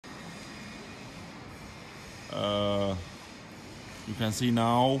You can see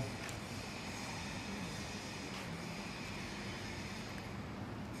now.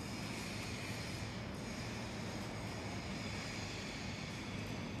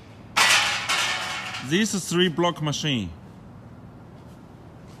 This is 3-block machine.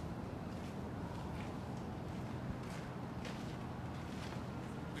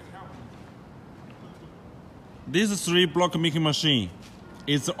 This 3-block making machine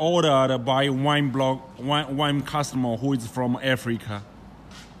is ordered by one customer who is from Africa,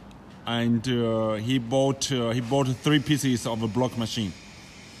 and he bought 3 pieces of a block machine.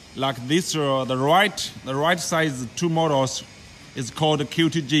 Like this, the right size 2 models is called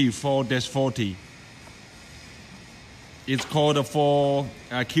QTG 4-40. It's called for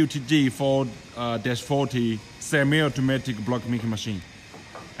QTG 4-40 semi-automatic block making machine,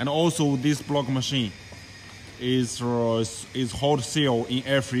 and also this block machine is wholesale in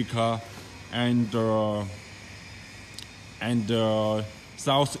Africa and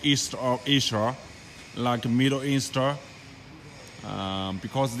southeast of Asia, like Middle East,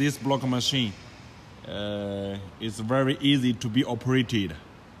 because this block machine is very easy to be operated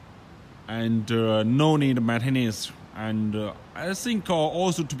and no need maintenance, and I think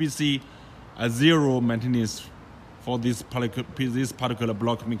also to be see a 0 maintenance for this particular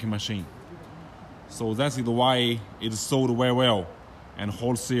block making machine. So that's why it's sold very well and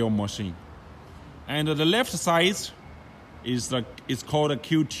wholesale machine. And the left side is it's called a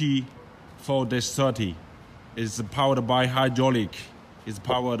QT 4-30. It's powered by hydraulic. It's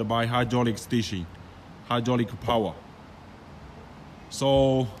powered by hydraulic station, hydraulic power.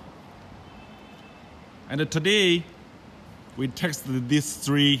 So, and today we tested this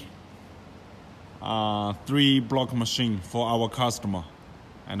 3-block machine for our customer,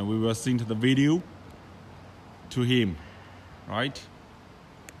 and we will send the video to him, right?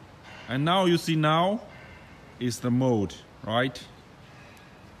 And now you see now is the mold, right?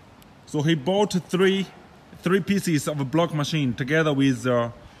 So he bought three pieces of a block machine together with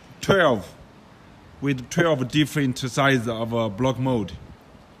 12 different sizes of a block mold.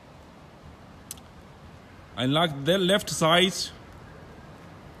 And like the left side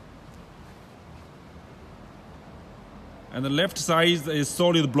and the left side is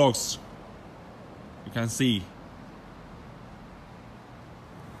solid blocks. You can see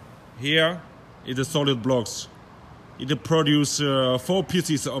here is the solid blocks. It produces 4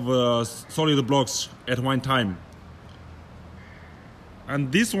 pieces of solid blocks at one time.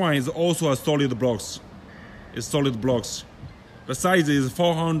 And this one is also a solid blocks. It's solid blocks. The size is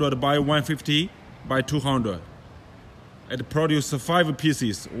 400 by 150 by 200. It produces 5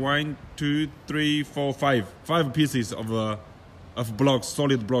 pieces. 1, 2, 3, 4, 5. 5 pieces of blocks,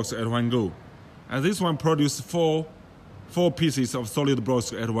 solid blocks at one go. And this one produces 4 pieces of solid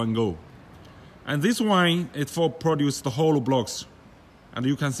blocks at one go. And this one is for produce the whole blocks. And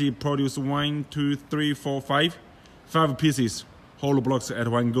you can see produce 1, 2, 3, 4, 5 pieces whole blocks at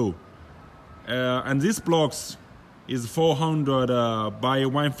one go. And this blocks is 400 by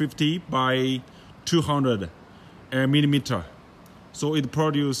 150 by 200 millimeter. So it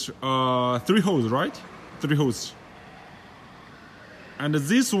produces 3 holes, right? 3 holes. And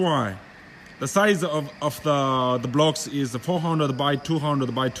this one, the size of the blocks is 400 by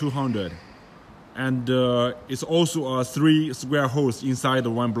 200 by 200. And it's also 3 square holes inside the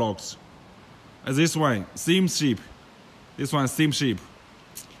one blocks. And this one, same shape. This one, same shape.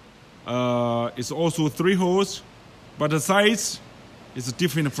 It's also 3 holes, but the size is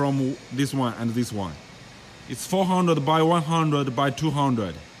different from this one and this one. It's 400 by 100 by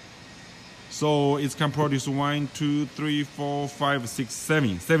 200. So it can produce 1, 2, 3, 4, 5, 6,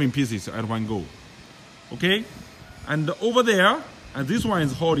 7 pieces at one go. Okay? And over there, and this one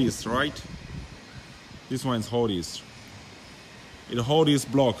is hardest, right? This one is hardest. It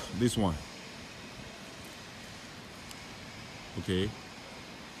hardest block, this one. Okay.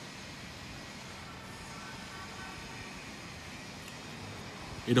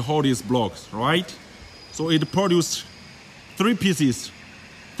 It hardest blocks, right? So it produces 3 pieces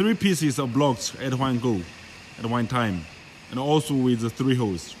of blocks at one go, at one time, and also with the 3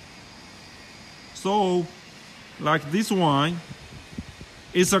 holes. So, like this one,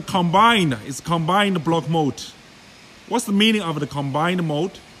 it's a combined block mold. What's the meaning of the combined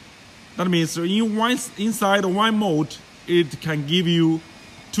mold? That means inside one mold, it can give you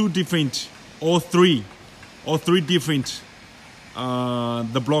 2 different or 3 different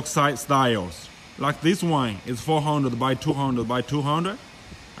the block size styles. Like this one is 400 by 200 by 200,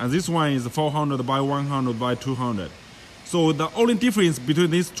 and this one is 400 by 100 by 200. So the only difference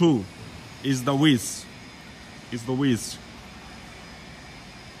between these two is the width.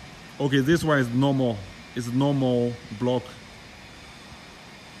 Okay, this one is normal is normal block.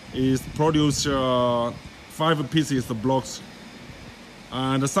 It produce 5 pieces of blocks,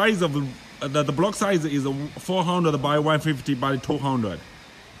 and the size of the block size is 400 by 150 by 200.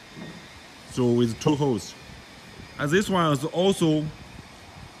 So with 2 holes, and this one is also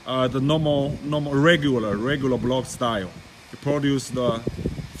the normal regular block style. It produce the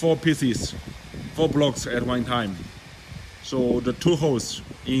 4 pieces, 4 blocks at one time. So the 2 holes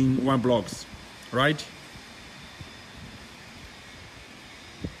in 1 blocks, right?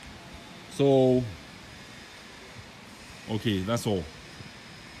 So okay, that's all.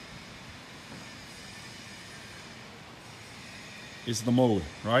 It's the mold,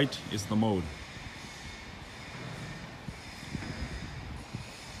 right? It's the mold.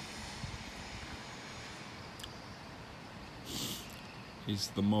 It's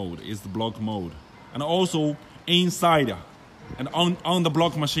the mold. It's the block mold. And also inside and on the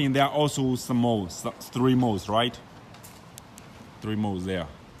block machine there are also some molds, 3 molds, right? 3 molds there.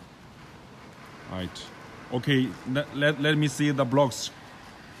 Right. Okay, let me see the blocks.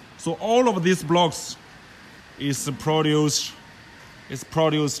 So all of these blocks is produced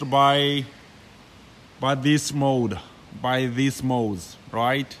by this mold, by these molds,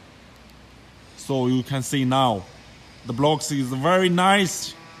 right? So you can see now the blocks is very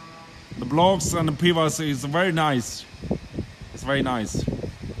nice. The blocks and the pavers is very nice. It's very nice.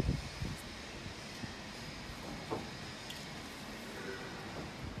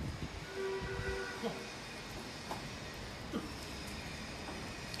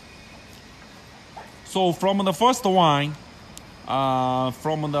 So from the first one,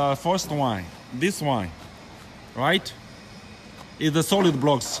 this one, right? Is the solid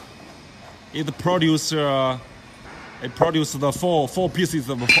blocks. It produce the 4 pieces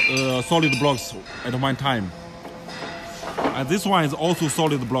of solid blocks at one time. And this one is also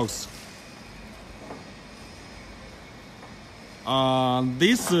solid blocks.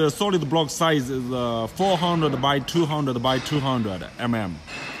 This solid block size is 400 by 200 by 200 mm.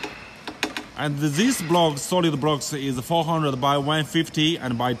 And this block, solid blocks, is 400 by 150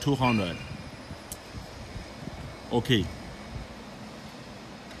 and by 200. Okay.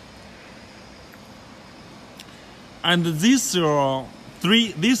 And this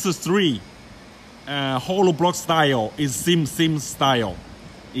three hollow block style is same style,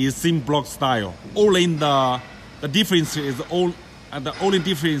 is same block style. Only in the difference is the only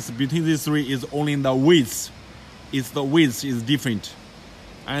difference between these 3 is only in the width. The width is different.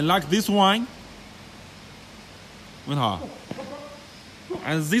 And like this one,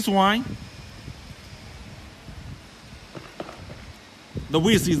 and this one, the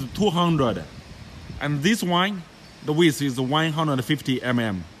width is 200, and this one, the width is 150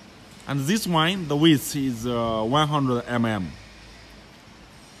 mm, and this one, the width is 100 mm.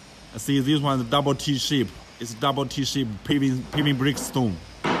 See, this one is double T shape. It's double T shape paving brick stone.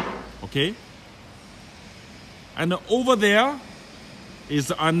 Okay, and over there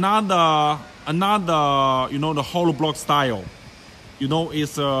is another the hollow block style.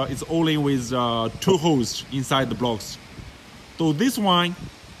 It's only with 2 holes inside the blocks. So this one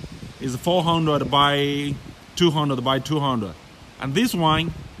is 400 by 200 by 200, and this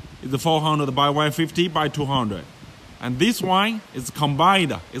one is 400 by 150 by 200, and this one is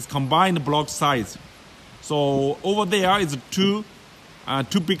combined. It's combined block size. So over there is 2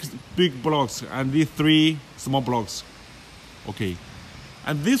 big blocks and these 3 small blocks. Okay.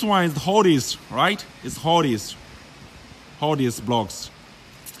 And this one is hardest, right? It's hardest blocks.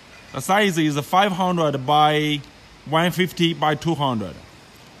 The size is 500 by 150 by 200.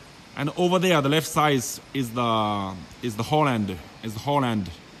 And over there, the left side is the Holland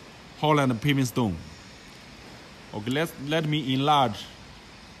paving stone. Okay, let me enlarge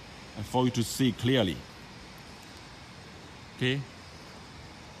for you to see clearly. Okay.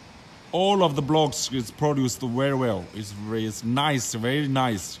 All of the blocks is produced very well. It's nice, very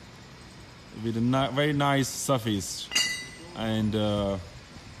nice, with a very nice surface and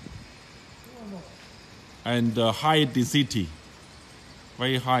high density,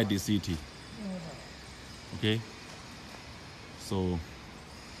 very high density. Okay, so.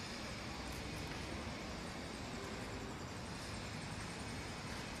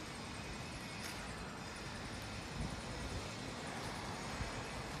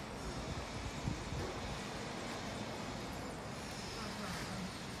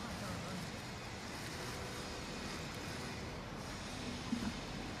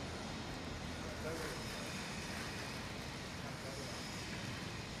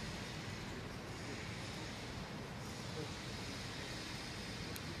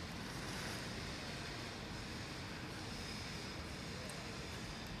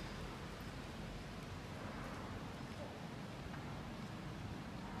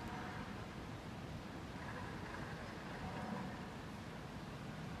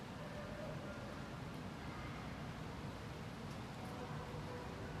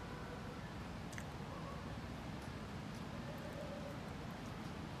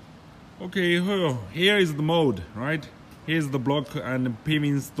 Okay, here is the mold, right? Here's the block and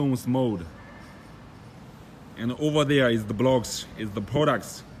paving stones mold. And over there is the blocks, is the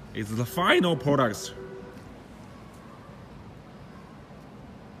products, is the final products.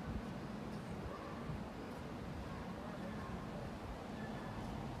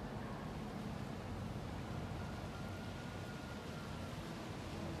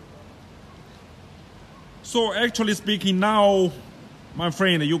 So actually speaking now, my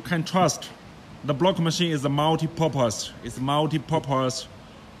friend, you can trust the block machine is a multi-purpose. It's multi-purpose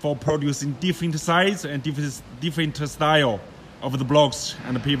for producing different size and different style of the blocks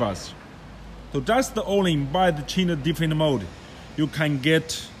and the pavers. So just only by the change different mode, you can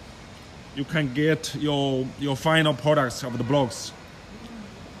get your final products of the blocks.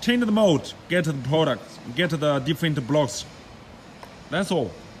 Change the mode, get the products, get the different blocks. That's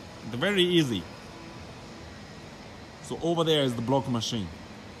all. It's very easy. So over there is the block machine.